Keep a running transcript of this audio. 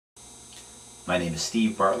My name is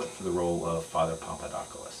Steve Bartlett for the role of Father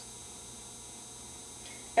Papandokalis.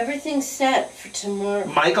 Everything's set for tomorrow.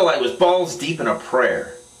 Michael, I was balls deep in a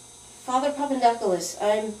prayer. Father Papandokalis,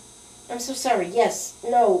 I'm so sorry. Yes,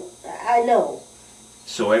 no, I know.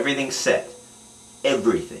 So everything's set.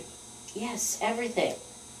 Everything. Yes, everything.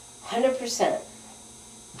 100%.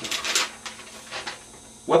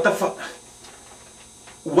 What the fuck?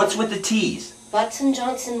 What's with the T's? Butts and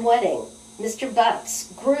Johnson wedding. Mr.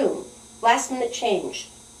 Butts, groom. Last minute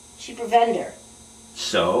change. Cheaper vendor.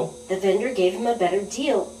 So? The vendor gave him a better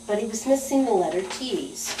deal, but he was missing the letter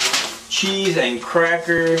T's. Cheese and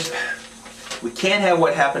crackers. We can't have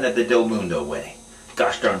what happened at the Del Mundo wedding.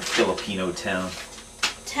 Gosh darn Filipino town.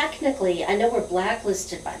 Technically, I know we're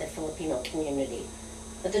blacklisted by the Filipino community,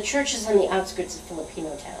 but the church is on the outskirts of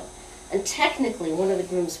Filipino town, and technically one of the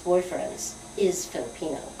groom's boyfriends is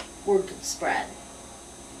Filipino. Word could spread.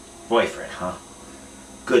 Boyfriend, huh?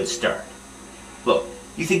 Good start. Look,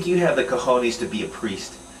 you think you have the cojones to be a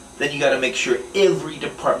priest? Then you gotta make sure every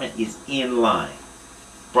department is in line.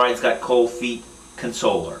 Bride's got cold feet,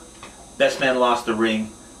 console her. Best man lost the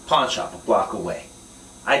ring, pawn shop a block away.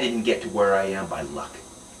 I didn't get to where I am by luck.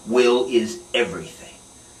 Will is everything.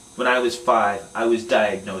 When I was 5, I was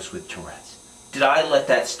diagnosed with Tourette's. Did I let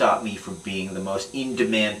that stop me from being the most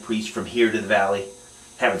in-demand priest from here to the valley?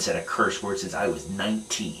 Haven't said a curse word since I was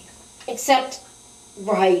 19. Except,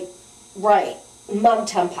 right. Mum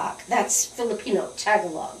Tumpak. That's Filipino,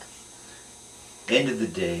 Tagalog. End of the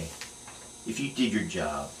day, if you did your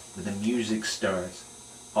job, when the music starts,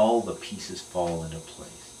 all the pieces fall into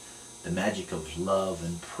place. The magic of love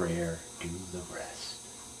and prayer do the rest.